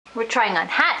We're trying on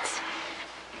hats.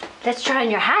 Let's try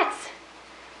on your hats.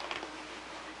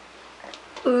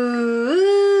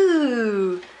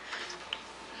 Ooh.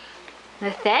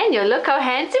 Nathaniel, look how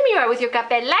handsome you are with your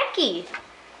capelaki.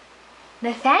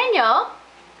 Nathaniel,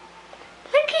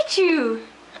 look at you.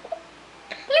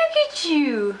 Look at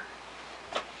you.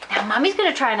 Now Mommy's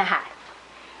gonna try on a hat.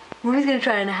 Mommy's gonna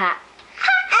try on a hat.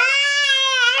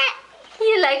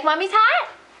 You like Mommy's hat?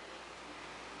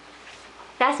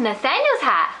 That's Nathaniel's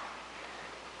hat.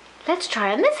 Let's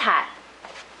try on this hat.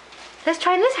 Let's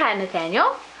try on this hat,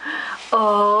 Nathaniel.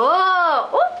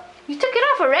 Oh, you took it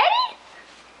off already?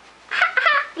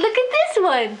 Look at this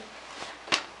one.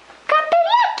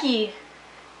 Capelaki.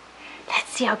 Let's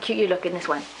see how cute you look in this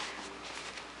one.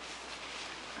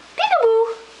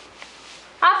 Peekaboo.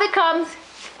 Off it comes.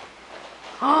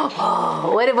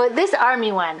 Oh, what about this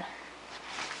army one?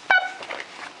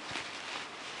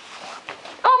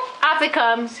 Oh, off it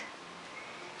comes.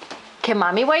 Can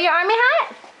Mommy wear your army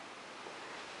hat?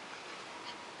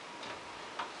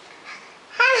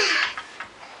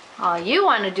 All you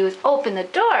want to do is open the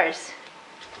doors.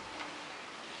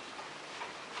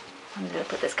 I'm going to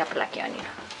put this capelaki on you.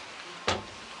 There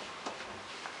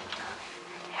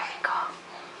we go.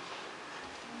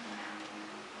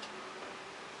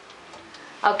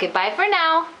 Okay, bye for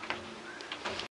now.